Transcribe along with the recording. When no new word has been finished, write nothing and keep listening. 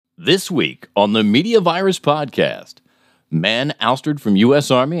This week on the Media Virus Podcast, man ousted from U.S.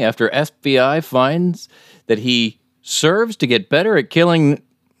 Army after FBI finds that he serves to get better at killing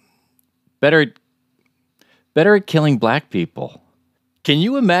black people. Can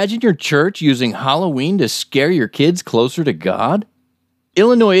you imagine your church using Halloween to scare your kids closer to God?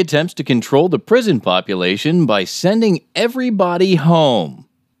 Illinois attempts to control the prison population by sending everybody home.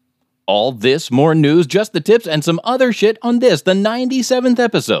 All this, more news, just the tips, and some other shit on this, the 97th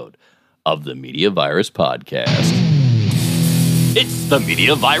episode of the Media Virus Podcast. It's the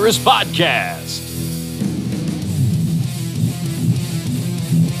Media Virus Podcast.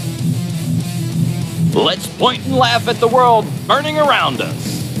 Let's point and laugh at the world burning around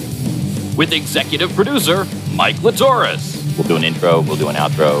us. With executive producer Mike Latoris. We'll do an intro, we'll do an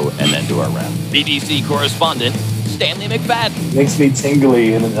outro, and then do our wrap. BBC correspondent Stanley McFadden. Makes me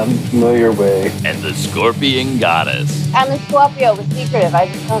tingly in an unfamiliar way. And the Scorpion Goddess. I'm a Scorpio, but secretive. I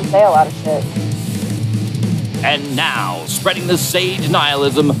just don't say a lot of shit. And now, spreading the sage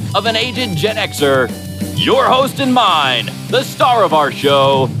nihilism of an aged Gen Xer, your host and mine, the star of our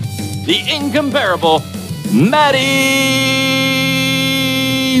show, the incomparable Maddie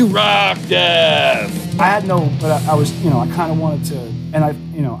Rockdeath. I had no, but I was, I kind of wanted to, and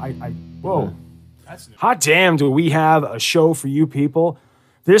whoa. Hot damn, do we have a show for you people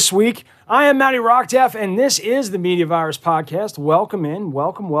this week. I am Maddie Rockdeath, and this is the Media Virus Podcast. Welcome in,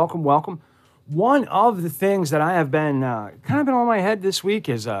 welcome. One of the things that I have been, kind of been on my head this week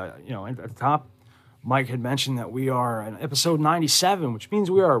is, at the top, Mike had mentioned that we are in episode 97, which means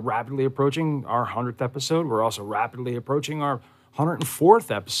we are rapidly approaching our 100th episode. We're also rapidly approaching our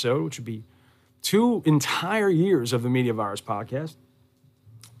 104th episode, which would be 2 entire years of the Media Virus Podcast.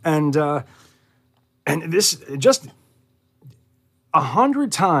 And this, just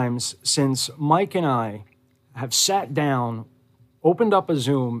 100 times since Mike and I have sat down, opened up a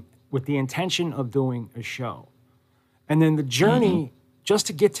Zoom with the intention of doing a show. And then the journey, just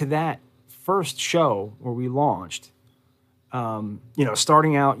to get to that first show where we launched,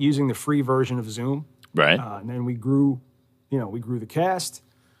 starting out using the free version of Zoom. Right. And then we grew the cast.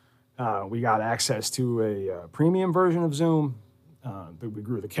 We got access to a premium version of Zoom. We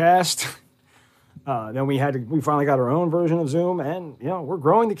grew the cast. Then we finally got our own version of Zoom, and we're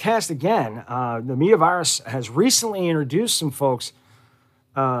growing the cast again. The Media Virus has recently introduced some folks,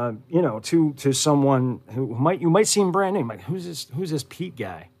 to someone who you might seem brand new. Like, who's this Pete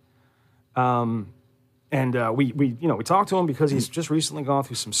guy? We talked to him because he's just recently gone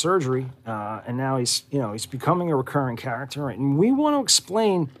through some surgery, and now he's becoming a recurring character, and we want to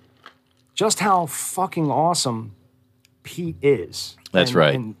explain just how fucking awesome Pete is. That's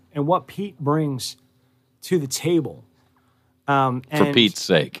right. And what Pete brings to the table. For Pete's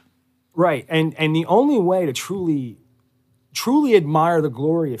sake. Right. And the only way to truly admire the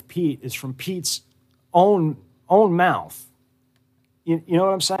glory of Pete is from Pete's own mouth. You know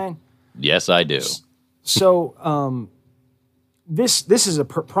what I'm saying? Yes, I do. So this is a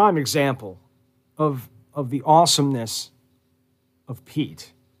prime example of the awesomeness of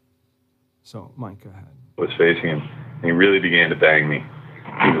Pete. So, Mike, go ahead. I was facing him, and he really began to bang me.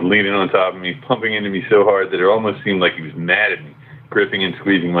 He was leaning on top of me, pumping into me so hard that it almost seemed like he was mad at me, gripping and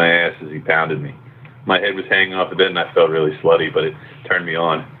squeezing my ass as he pounded me. My head was hanging off the bed, and I felt really slutty, but it turned me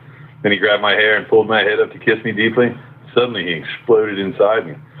on. Then he grabbed my hair and pulled my head up to kiss me deeply. Suddenly, he exploded inside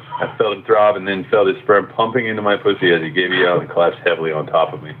me. I felt him throb and then felt his sperm pumping into my pussy as he gave me out and collapsed heavily on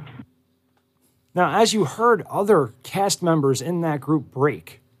top of me. Now, as you heard other cast members in that group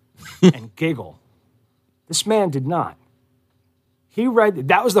break and giggle, this man did not.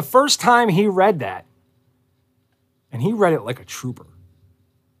 That was the first time he read that, and he read it like a trooper.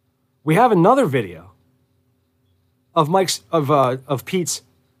 We have another video of Pete's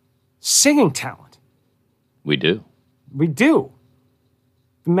singing talent. We do.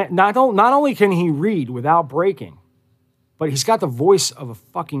 Not only can he read without breaking, but he's got the voice of a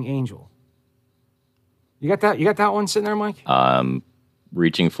fucking angel. You got that? You got that one sitting there, Mike?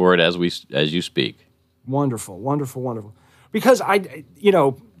 Reaching for it as you speak. Wonderful. Because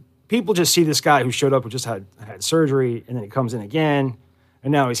people just see this guy who showed up who just had surgery, and then he comes in again,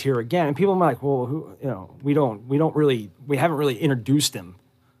 and now he's here again, and people are like, well, we haven't really introduced him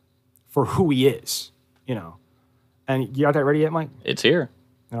for who he is, And you got that ready yet, Mike? It's here.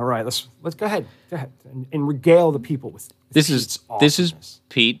 All right, let's go ahead and regale the people with this is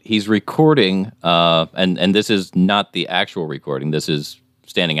Pete. He's recording, and this is not the actual recording. This is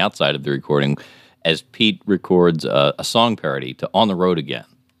standing outside of the recording as Pete records a song parody to "On the Road Again."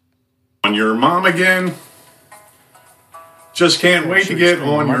 On your mom again. Just can't wait to get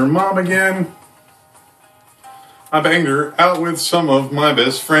on your mom again. I banged her out with some of my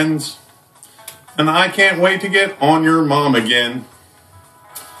best friends. And I can't wait to get on your mom again.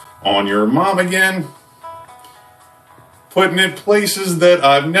 On your mom again. Putting it places that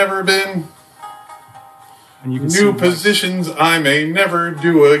I've never been. And you can New positions I may never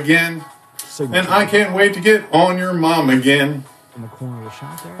do again. And I can't wait to get on your mom again. In the corner of the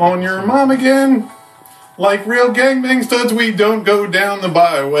shot there. On your mom again. Like real gangbang studs, we don't go down the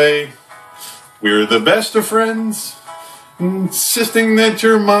byway. We're the best of friends. Insisting that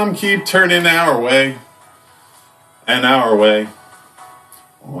your mom keep turning our way. And our way.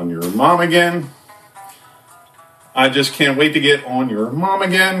 On your mom again. I just can't wait to get on your mom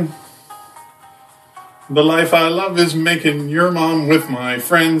again. The life I love is making your mom with my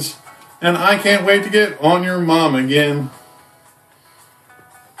friends. And I can't wait to get on your mom again.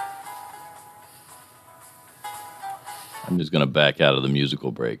 I'm just going to back out of the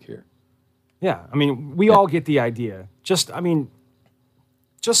musical break here. Yeah, I mean, we all get the idea. Just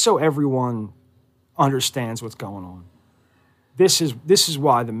so everyone understands what's going on. This is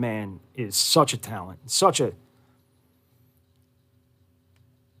why the man is such a talent, such a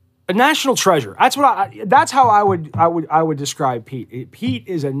national treasure. That's how I would describe Pete. Pete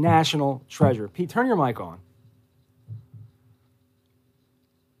is a national treasure. Pete, turn your mic on.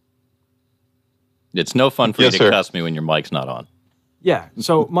 It's no fun for you to cuss me when your mic's not on. Yeah.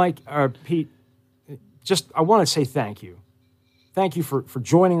 So, Pete, I want to say thank you. Thank you for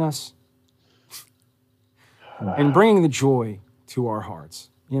joining us and bringing the joy to our hearts,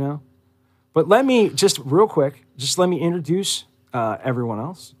 you know? But let me just real quick, introduce everyone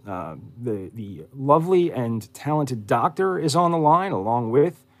else. The lovely and talented doctor is on the line, along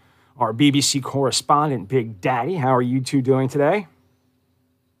with our BBC correspondent, Big Daddy. How are you two doing today?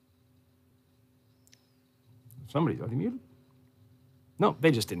 Somebody's unmuted. No,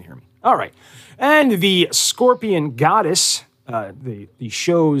 they just didn't hear me. All right. And the Scorpion Goddess, the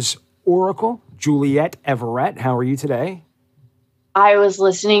show's oracle, Juliet Everett. How are you today? I was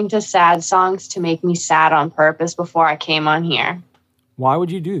listening to sad songs to make me sad on purpose before I came on here. Why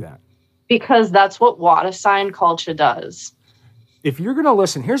would you do that? Because that's what water sign culture does. If you're going to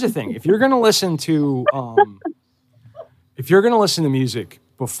listen, here's the thing. If you're going to listen to music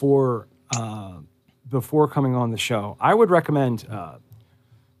before coming on the show, I would recommend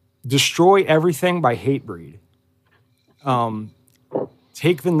Destroy Everything by Hatebreed.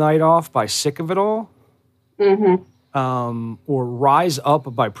 Take the Night Off by Sick of It All. Mm-hmm. Or Rise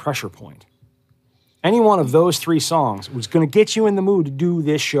Up by Pressure Point. Any one of those three songs was going to get you in the mood to do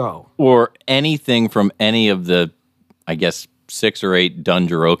this show. Or anything from any of the, I guess, 6 or 8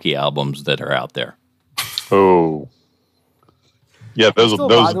 Dungeroki albums that are out there. Oh. Yeah, those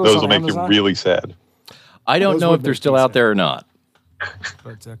will make you really sad. I don't know if they're still out there or not.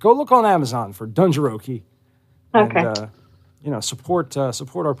 But go look on Amazon for Dungeroki. Okay. And, support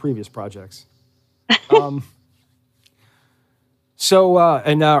our previous projects. And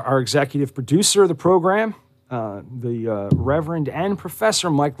our executive producer of the program, the Reverend and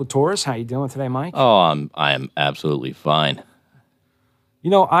Professor Mike Latoris. How you doing today, Mike? Oh, I am absolutely fine. You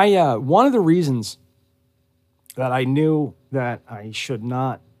know, one of the reasons that I knew that I should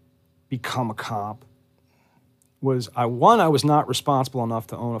not become a cop was I was not responsible enough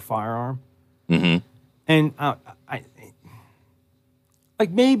to own a firearm. Mm-hmm. And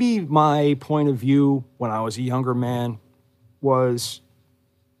maybe my point of view when I was a younger man was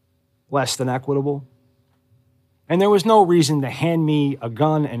less than equitable. And there was no reason to hand me a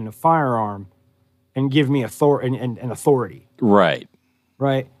gun and a firearm and give me authority. Right.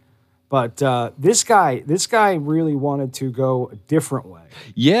 Right. But this guy really wanted to go a different way.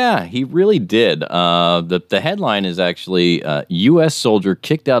 Yeah, he really did. The headline is actually U.S. soldier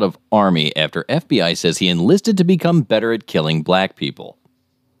kicked out of Army after FBI says he enlisted to become better at killing black people.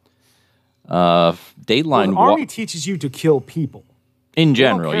 Dateline. The Army teaches you to kill people. In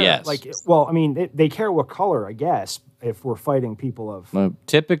general, yes. They care what color, I guess, if we're fighting people of...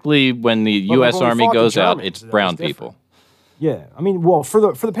 typically, when the U.S. Army goes out, it's brown people. Yeah, for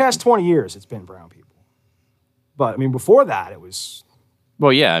the past 20 years, it's been brown people. But, before that, it was...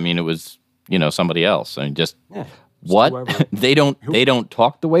 Well, yeah, it was, somebody else. What? They don't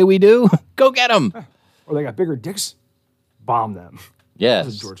talk the way we do? Go get them! Or they got bigger dicks? Bomb them.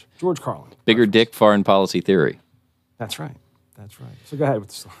 Yes. George Carlin. Bigger dick foreign policy theory. That's right. So go ahead with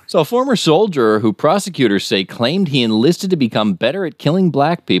the story. So a former soldier who prosecutors say claimed he enlisted to become better at killing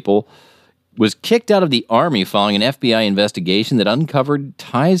black people was kicked out of the Army following an FBI investigation that uncovered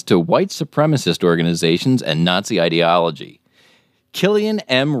ties to white supremacist organizations and Nazi ideology. Killian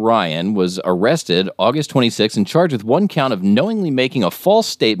M. Ryan was arrested August 26 and charged with one count of knowingly making a false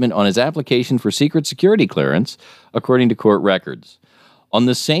statement on his application for secret security clearance, according to court records. On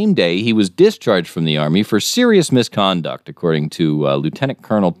the same day, he was discharged from the Army for serious misconduct, according to Lieutenant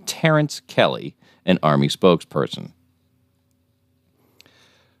Colonel Terrence Kelly, an Army spokesperson.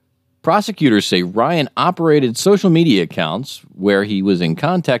 Prosecutors say Ryan operated social media accounts where he was in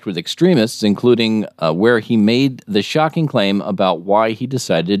contact with extremists, including where he made the shocking claim about why he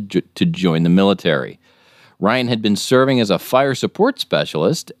decided to join the military. Ryan had been serving as a fire support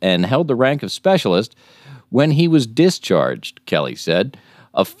specialist and held the rank of specialist when he was discharged, Kelly said.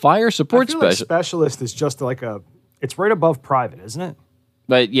 A fire support specialist is just like it's right above private, isn't it?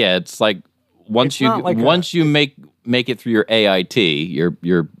 But yeah, it's like once you make it through your AIT,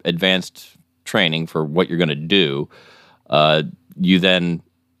 your advanced training for what you're going to do,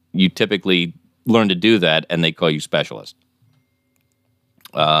 you typically learn to do that, and they call you specialist.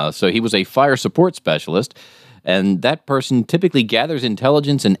 So he was a fire support specialist, and that person typically gathers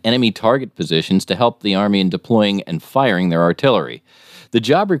intelligence in enemy target positions to help the Army in deploying and firing their artillery. The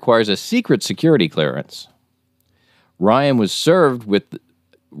job requires a secret security clearance. Ryan had served with the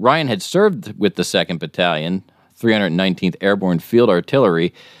 2nd Battalion, 319th Airborne Field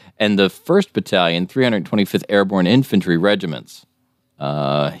Artillery, and the 1st Battalion, 325th Airborne Infantry Regiments.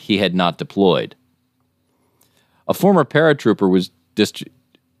 He had not deployed. A former paratrooper was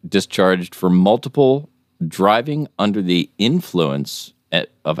discharged for multiple driving under the influence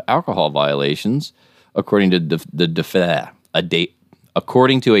of alcohol violations, according to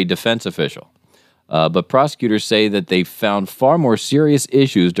according to a defense official. But prosecutors say that they found far more serious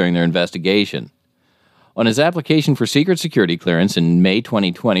issues during their investigation. On his application for secret security clearance in May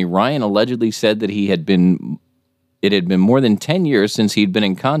 2020, Ryan allegedly said that it had been more than 10 years since he'd been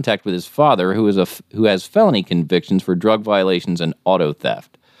in contact with his father, who has felony convictions for drug violations and auto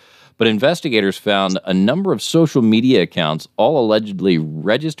theft. But investigators found a number of social media accounts, all allegedly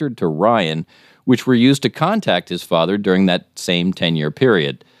registered to Ryan, which were used to contact his father during that same 10-year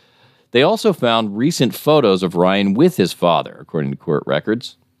period. They also found recent photos of Ryan with his father, according to court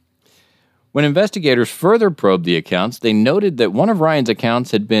records. When investigators further probed the accounts, they noted that one of Ryan's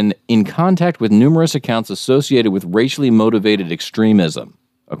accounts had been in contact with numerous accounts associated with racially motivated extremism,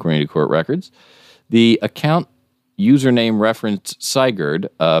 according to court records. The account username referenced Sigurd,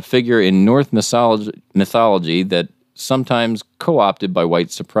 a figure in Norse mythology that sometimes co-opted by white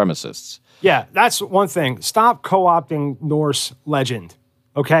supremacists. Yeah, that's one thing. Stop co-opting Norse legend,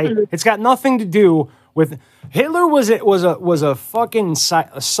 okay? It's got nothing to do with Hitler. Was a fucking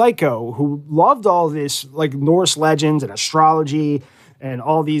psycho who loved all this like Norse legends and astrology and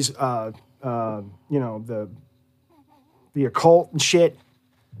all these the occult and shit,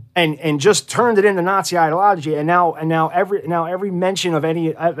 and just turned it into Nazi ideology. And now every mention of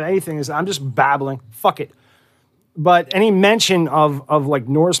anything is, I'm just babbling. Fuck it. But any mention of like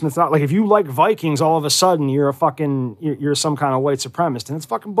Norse mythology, like if you like Vikings, all of a sudden you're you're some kind of white supremacist, and it's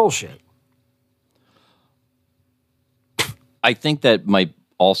fucking bullshit. I think that might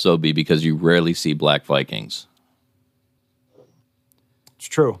also be because you rarely see black Vikings. It's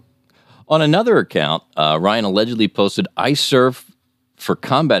true. On another account, Ryan allegedly posted, "I serve for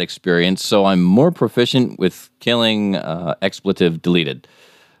combat experience, so I'm more proficient with killing," expletive deleted.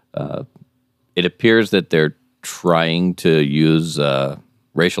 It appears that they're trying to use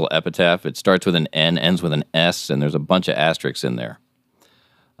racial epitaph. It starts with an N, ends with an S, and there's a bunch of asterisks in there.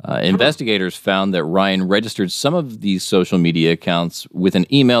 Investigators found that Ryan registered some of these social media accounts with an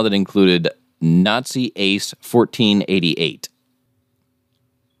email that included Nazi Ace 1488.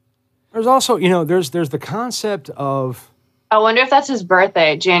 There's also, there's the concept of... I wonder if that's his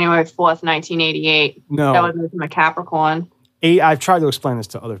birthday, January 4th, 1988. No. That would make him a Capricorn. I've tried to explain this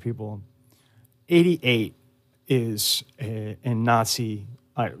to other people. 88 is a Nazi,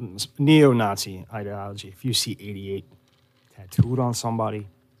 neo-Nazi ideology. If you see 88 tattooed on somebody,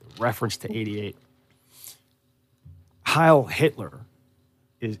 reference to 88. Heil Hitler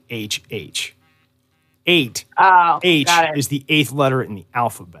is HH. 8. Oh, H got it. is the 8th letter in the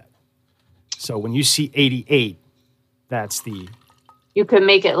alphabet. So when you see 88, that's the... You could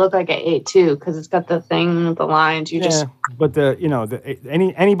make it look like an 8 too, because it's got the thing with the lines. But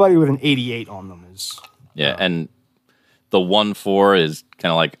anybody with an 88 on them is... Yeah, and the 1-4 is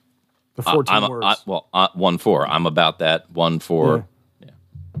kind of like... The 14 words. 1-4. I'm about that. 1-4.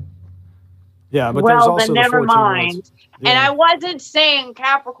 Yeah, but there's also then the 14 never mind. words. Yeah. And I wasn't saying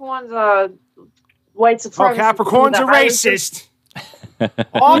Capricorns are white supremacists. Oh, Capricorns are racist.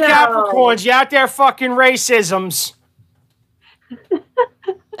 All Capricorns, you out there fucking racisms.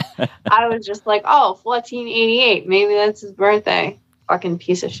 I was just like, 1488. Maybe that's his birthday. fucking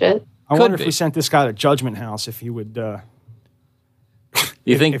piece of shit. I wonder if we sent this guy to Judgment House, if he would.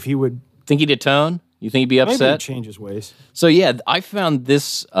 You think if he would he'd atone? You think he'd be upset? maybe he'd change his ways? So yeah, I found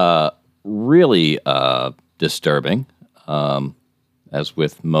this really disturbing, as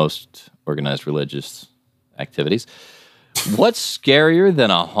with most organized religious activities. What's scarier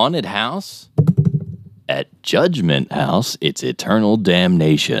than a haunted house? At Judgment House, it's eternal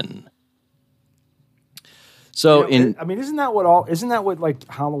damnation. So isn't that what like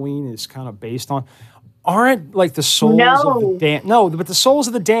Halloween is kind of based on? Aren't like the souls of the damned? No, but the souls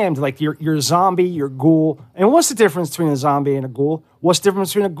of the damned, like your zombie, your ghoul. And what's the difference between a zombie and a ghoul? What's the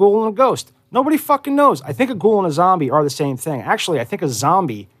difference between a ghoul and a ghost? Nobody fucking knows. I think a ghoul and a zombie are the same thing. Actually, I think a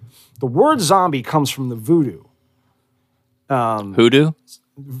zombie, the word zombie comes from the voodoo. Hoodoo?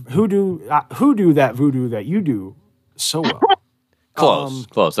 Hoodoo, that voodoo that you do so well.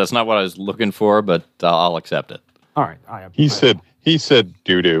 Close. That's not what I was looking for, but I'll accept it. All right. He said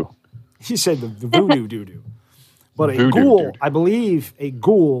doo-doo. He said the voodoo doo-doo. But a Voodoo ghoul, doo-doo. I believe a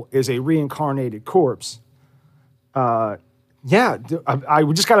ghoul is a reincarnated corpse. I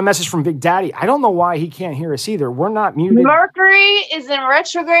just got a message from Big Daddy. I don't know why he can't hear us either. We're not muted. Mercury is in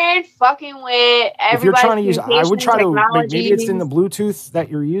retrograde, fucking with everybody. If you're trying to use, I would try to. Maybe it's in the Bluetooth that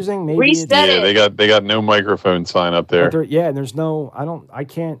you're using. Maybe reset it. They got no microphone sign up there. There's no. I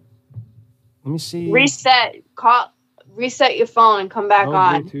can't. Let me see. Reset your phone and come back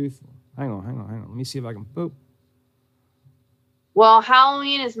on. Bluetooth. Hang on. Let me see if I can. Boop. Well,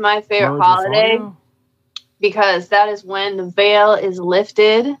 Halloween is my favorite Merge holiday because that is when the veil is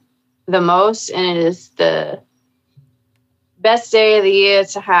lifted the most, and it is the best day of the year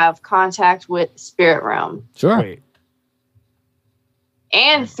to have contact with the spirit realm. Sure. Wait.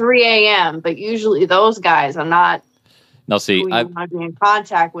 And 3 a.m., but usually those guys are not. Now, see, I want to be in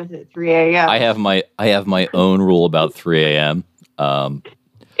contact with at 3 a.m. I have my own rule about 3 a.m.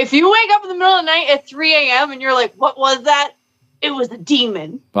 If you wake up in the middle of the night at 3 a.m. and you're like, "What was that?" It was a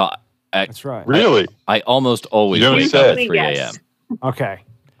demon. Well, that's right. Really? I almost always You wake up at 3 a.m. Yes. Okay.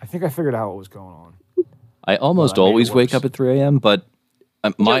 I think I figured out what was going on. I almost always wake up at 3 a.m., but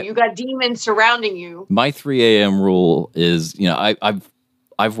you got demons surrounding you. My 3 a.m. rule is,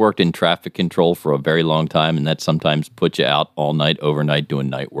 I've worked in traffic control for a very long time, and that sometimes puts you out all night, overnight, doing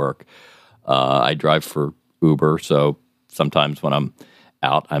night work. I drive for Uber, so sometimes when I'm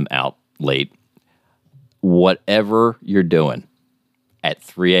out late. Whatever you're doing at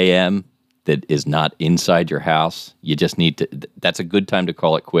 3 a.m. that is not inside your house, you just need to. That's a good time to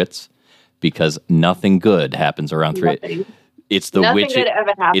call it quits because nothing good happens around 3 a.m. It's the witching.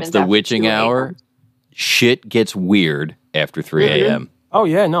 It's the witching hour. Shit gets weird after 3 a.m. Oh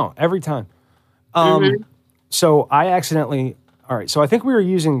yeah, no, every time. So I accidentally. All right, so I think we were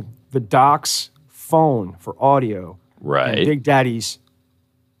using the Doc's phone for audio, right? And Big Daddy's,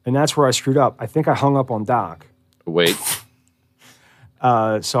 and that's where I screwed up. I think I hung up on Doc. Wait.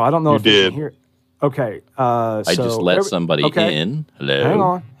 So I don't know if you can hear. Okay. I just let somebody in.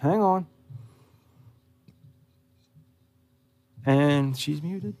 Hello. Hang on. And she's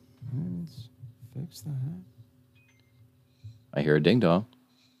muted. Let's fix that. I hear a ding dong.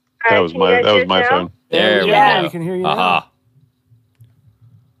 That was my phone. There we go. We can hear you now.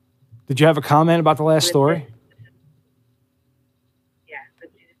 Did you have a comment about the last story? Yeah, but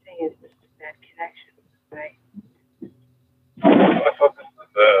the thing is, this is bad connection, right? I thought this was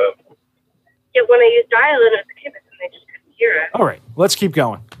Yeah, when I used dial-in as a kid, and they just couldn't hear it. All right, let's keep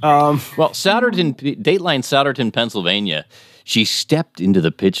going. Well, Dateline Souderton, Pennsylvania. She stepped into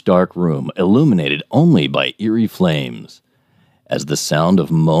the pitch dark room, illuminated only by eerie flames. As the sound of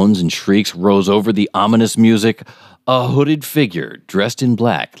moans and shrieks rose over the ominous music, a hooded figure dressed in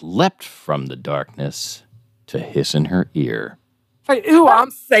black leapt from the darkness to hiss in her ear. Hey, ew,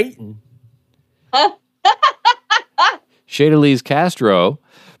 I'm Satan. Shadalise Castro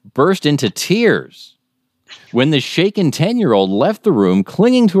burst into tears. When the shaken 10-year-old left the room,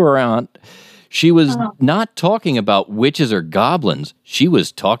 clinging to her aunt, she was not talking about witches or goblins. She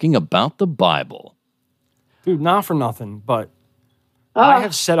was talking about the Bible. Dude, not for nothing, but I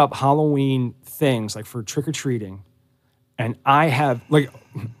have set up Halloween things like for trick-or-treating, and I have, like,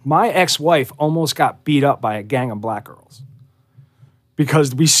 my ex-wife almost got beat up by a gang of black girls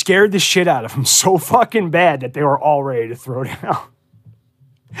because we scared the shit out of them so fucking bad that they were all ready to throw down.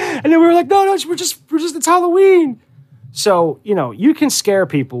 And then we were like, no, we're just, it's Halloween. So, you can scare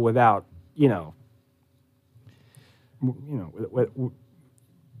people without, without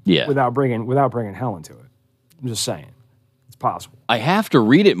bringing hell into it. I'm just saying. It's possible. I have to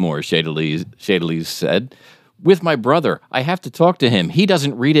read it more, Shadalise said. With my brother, I have to talk to him. He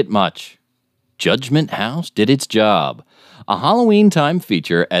doesn't read it much. Judgment House did its job. A Halloween time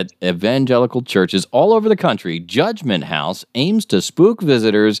feature at evangelical churches all over the country, Judgment House aims to spook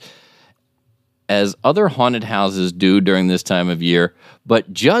visitors as other haunted houses do during this time of year,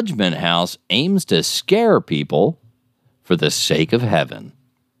 but Judgment House aims to scare people for the sake of heaven.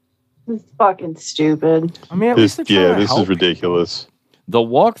 It's fucking stupid. I mean, at least they're trying to this help is ridiculous. The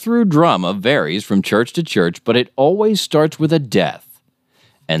walkthrough drama varies from church to church, but it always starts with a death.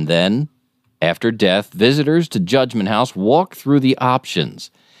 And then, after death, visitors to Judgment House walk through the options.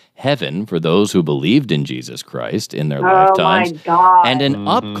 Heaven for those who believed in Jesus Christ in their lifetimes. My God. And an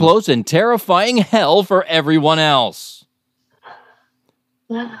up-close and terrifying hell for everyone else.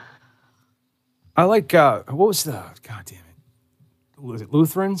 I like, what was the, God damn it. Was it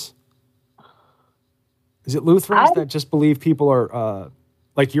Lutherans? Is it Lutherans that just believe people are,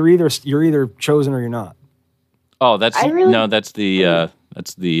 like you're either chosen or you're not? Oh, that's the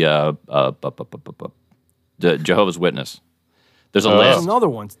Jehovah's Witness. There's a list. There's another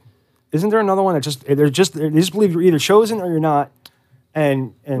one. Isn't there another one that they just believe you're either chosen or you're not?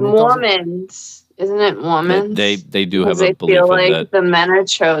 And Mormons, isn't it Mormons? They do have a they belief feel of like that. the men are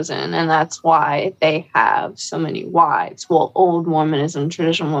chosen, and that's why they have so many wives. Well, old Mormonism,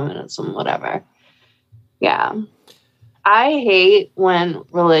 traditional Mormonism, whatever. Yeah. I hate when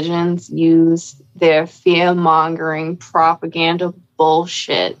religions use their fear-mongering propaganda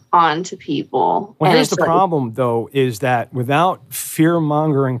bullshit onto people. Well, here's the problem, though, is that without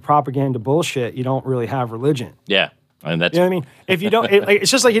fear-mongering propaganda bullshit, you don't really have religion. Yeah. And that's, you know what I mean? If you don't, it's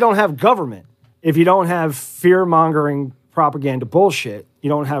just like you don't have government. If you don't have fear-mongering propaganda bullshit, you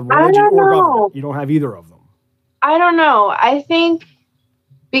don't have religion or government. You don't have either of them. I don't know. I think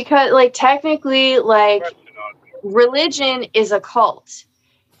because, like, technically, like, religion is a cult.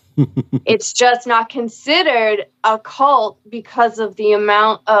 It's just not considered a cult because of the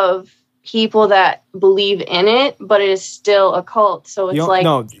amount of people that believe in it, but it is still a cult. So it's like,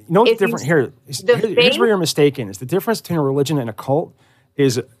 no, it's different here. Here's where you're mistaken. Is the difference between a religion and a cult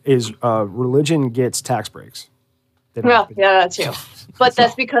is religion gets tax breaks. Well, yeah, that too. But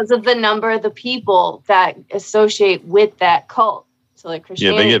that's because of the number of the people that associate with that cult. So like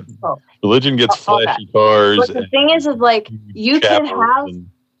Christianity, they get religion gets flashy cars. But the thing is like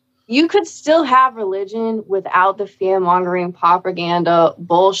you could still have religion without the fear-mongering propaganda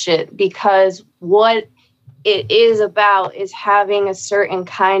bullshit, because what it is about is having a certain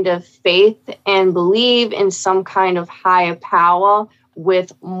kind of faith and believe in some kind of higher power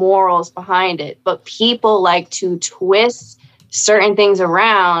with morals behind it. But people like to twist certain things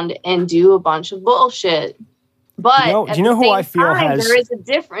around and do a bunch of bullshit. But do you know who I feel has... there is a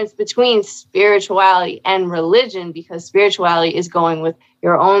difference between spirituality and religion, because spirituality is going with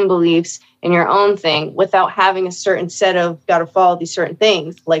your own beliefs and your own thing without having a certain set of got to follow these certain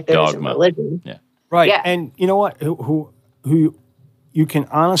things like there is in religion. Yeah. Right. Yeah. And you know what? Who you can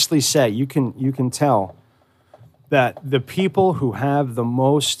honestly say, you can tell that the people who have the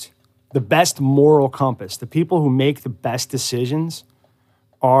best moral compass, the people who make the best decisions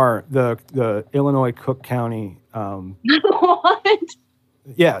are the Illinois Cook County. What?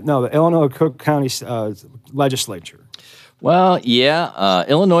 Yeah, no, the Illinois Cook County legislature. Well, yeah,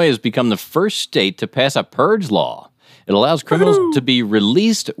 Illinois has become the first state to pass a purge law. It allows criminals to be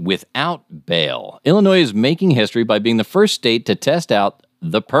released without bail. Illinois is making history by being the first state to test out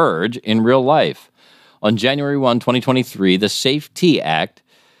the purge in real life. On January 1, 2023, the Safe T Act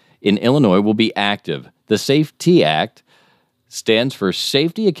in Illinois will be active. The Safe T Act stands for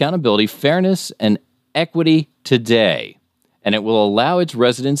Safety, Accountability, Fairness, and Equity Today, and it will allow its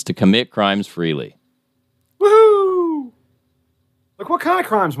residents to commit crimes freely. Woohoo! Like what kind of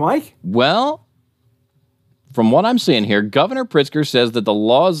crimes, Mike? Well, from what I'm seeing here, Governor Pritzker says that the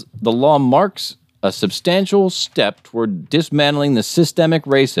law marks a substantial step toward dismantling the systemic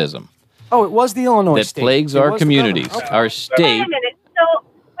racism. Oh, it was the Illinois that state. plagues our communities, our state. Wait a minute. So,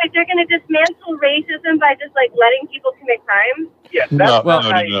 wait, they're going to dismantle racism by just like letting people commit crimes? Yes, that's not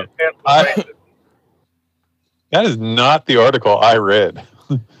how you dismantle racism. That is not the article I read.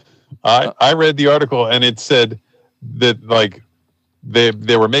 I read the article and it said that like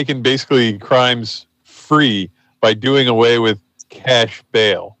they were making basically crimes free by doing away with cash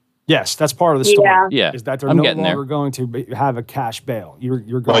bail. Yes, that's part of the story. Yeah, is that they're no longer going to have a cash bail. You're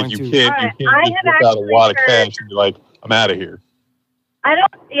going like you to. Can't just whip out a lot of cash and be like, I'm out of here. I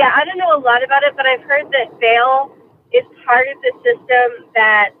don't know a lot about it, but I've heard that bail is part of the system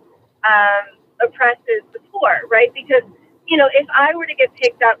that oppresses the poor, right? Because, you know, if I were to get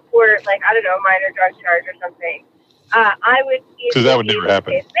picked up for, like, I don't know, minor drug charge or something, I would because that would never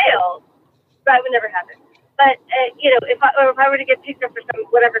happen. Bail. That would never happen. But, you know, if I were to get picked up for some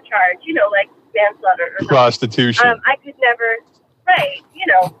whatever charge, you know, like manslaughter or prostitution. I could never, right? You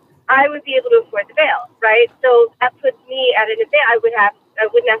know, I would be able to afford the bail, right? So that puts me at an advantage. I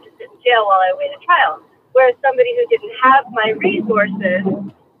wouldn't have to sit in jail while I waited trial. Whereas somebody who didn't have my resources,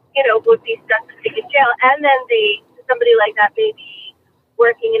 you know, would be stuck sitting in jail, and then somebody like that may be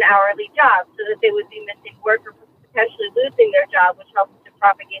working an hourly job, so that they would be missing work or potentially losing their job, which helps to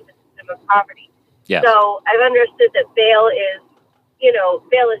propagate the system of poverty. Yes. So I've understood that bail is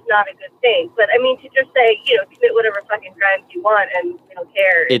not a good thing. But I mean, to just say, you know, commit whatever fucking crimes you want and we don't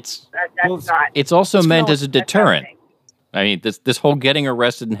care. That's not. It's also meant as a deterrent. I mean, this whole getting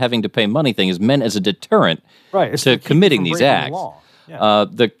arrested and having to pay money thing is meant as a deterrent to committing these acts.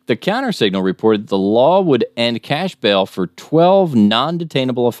 The counter signal reported the law would end cash bail for 12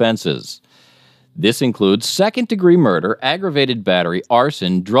 non-detainable offenses. This includes second-degree murder, aggravated battery,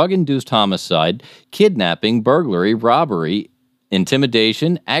 arson, drug-induced homicide, kidnapping, burglary, robbery,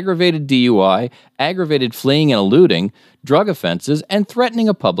 intimidation, aggravated DUI, aggravated fleeing and eluding, drug offenses, and threatening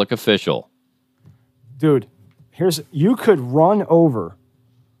a public official. Dude, you could run over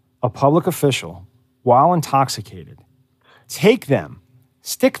a public official while intoxicated, take them,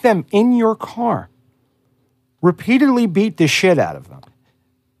 stick them in your car, repeatedly beat the shit out of them.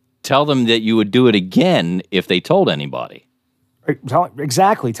 Tell them that you would do it again if they told anybody.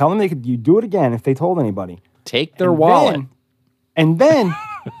 Exactly. Tell them you'd do it again if they told anybody. Take their wallet. And then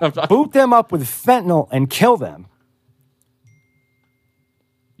boot them up with fentanyl and kill them.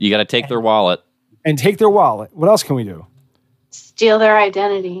 You got to take their wallet. And take their wallet. What else can we do? Steal their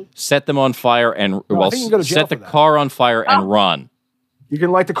identity. Set them on fire and set the car on fire and run. You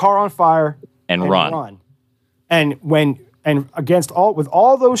can light the car on fire and run. And with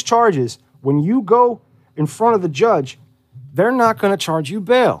all those charges, when you go in front of the judge, they're not going to charge you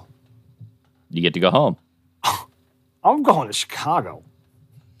bail. You get to go home. I'm going to Chicago.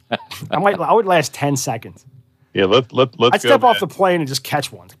 I would last 10 seconds. Yeah, let's I'd step off the plane and just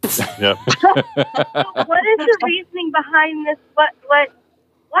catch one. Yeah. What is the reasoning behind this? What?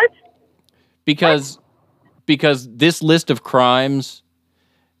 Because this list of crimes,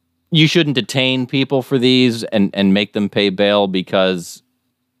 you shouldn't detain people for these and make them pay bail because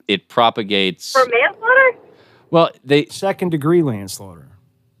it propagates for manslaughter. Well, second-degree manslaughter,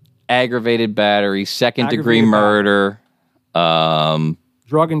 aggravated battery, second-degree murder,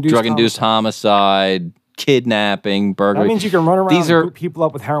 drug-induced homicide, kidnapping, burglary. That means you can run around and boot people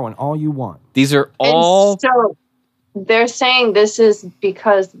up with heroin all you want. These are all. So they're saying this is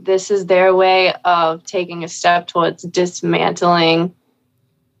because this is their way of taking a step towards dismantling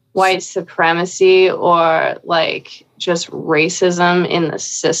white supremacy or like just racism in the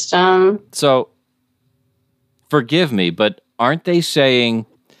system. So, forgive me, but aren't they saying,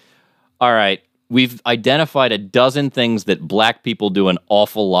 all right, we've identified a dozen things that black people do an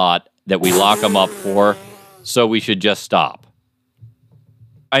awful lot that we lock them up for, so we should just stop?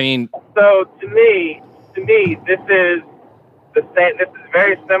 I mean... So, to me, this is the same. This is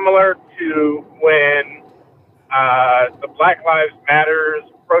very similar to when the Black Lives Matters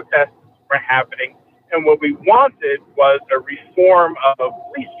protests were happening, and what we wanted was a reform of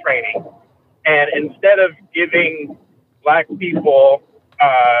police training. And instead of giving black people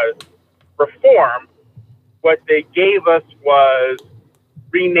reform, what they gave us was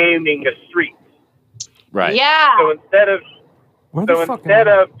renaming a street. Right. Yeah. So instead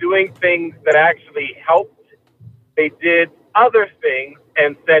of doing things that actually helped, they did other things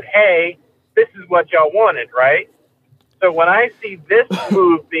and said, "Hey, this is what y'all wanted, right?" So when I see this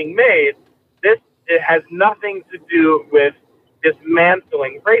move being made, it has nothing to do with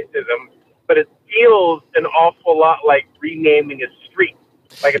dismantling racism, but it feels an awful lot like renaming a street.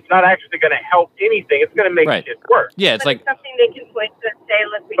 Like it's not actually going to help anything. It's going to make shit worse. Yeah, it's like something they can point to and say,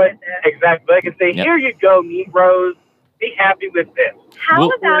 "Look, we did this." Exactly. They can say, "Here you go, Negroes. Be happy with this." How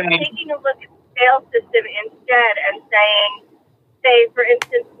about taking a look at the bail system instead and say, for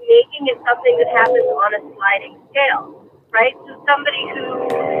instance, making it something that happens on a sliding scale, right? So somebody who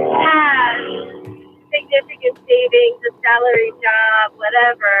has significant savings, a salary job,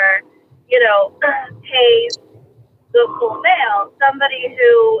 whatever, pays the full bail. Somebody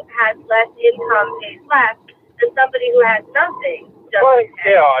who has less income pays less, and somebody who has nothing sliding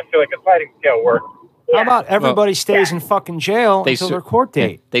scale. I feel like a sliding scale works. Yeah. How about everybody stays in fucking jail until their court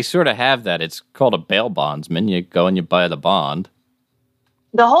date? They sort of have that. It's called a bail bondsman. You go and you buy the bond.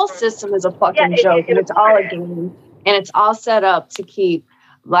 The whole system is a fucking joke, and it's all a game. And it's all set up to keep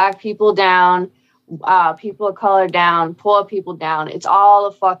black people down, people of color down, poor people down. It's all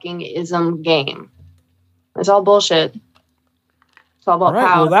a fucking ism game. It's all bullshit. It's all about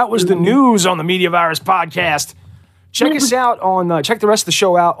power. Well, that was the news on the Media Virus podcast. Check us out on, check the rest of the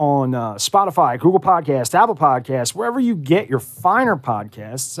show out on Spotify, Google Podcasts, Apple Podcasts, wherever you get your finer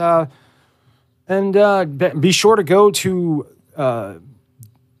podcasts. And be sure to go to the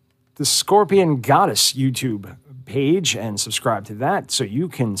Scorpion Goddess YouTube page and subscribe to that so you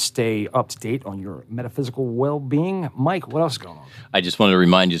can stay up to date on your metaphysical well-being. Mike, what else is going on? I just wanted to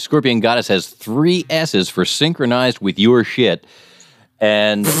remind you, Scorpion Goddess has 3 S's for synchronized with your shit.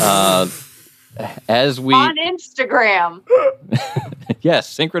 And as we... On Instagram. Yes,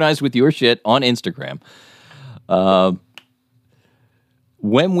 synchronized with your shit on Instagram.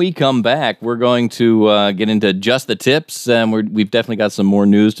 When we come back, we're going to get into just the tips, and we've definitely got some more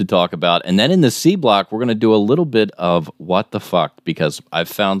news to talk about. And then in the C block, we're going to do a little bit of what the fuck, because I've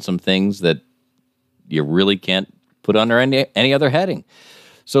found some things that you really can't put under any other heading.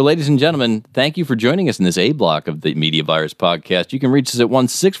 So, ladies and gentlemen, thank you for joining us in this A block of the Media Virus Podcast. You can reach us at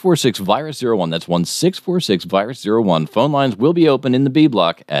 1-646-VIRUS-01. That's 1-646-VIRUS-01. Phone lines will be open in the B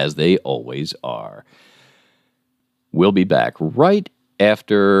block, as they always are. We'll be back right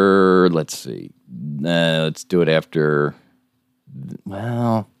after, let's see. Let's do it after,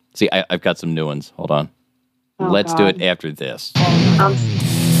 well, see, I've got some new ones. Hold on. Oh, let's God. do it after this.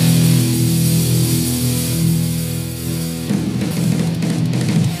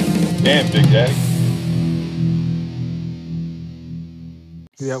 Damn, Big Daddy.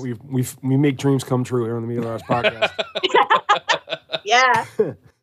 Yeah, we make dreams come true here on the Media Virus Podcast. Yeah.